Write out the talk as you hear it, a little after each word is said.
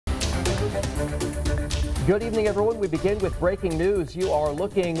Good evening, everyone. We begin with breaking news. You are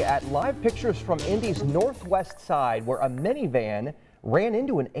looking at live pictures from Indy's northwest side where a minivan ran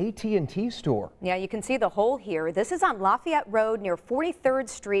into an AT&T store. Yeah, you can see the hole here. This is on Lafayette Road near 43rd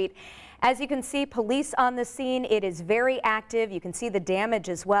Street. As you can see, police on the scene. It is very active. You can see the damage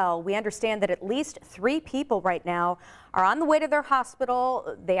as well. We understand that at least 3 people right now are on the way to their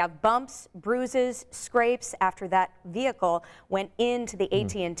hospital. They have bumps, bruises, scrapes after that vehicle went into the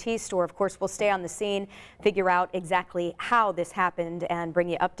AT&T store. Of course, we'll stay on the scene, figure out exactly how this happened, and bring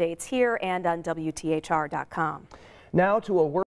you updates here and on WTHR.com. Now to a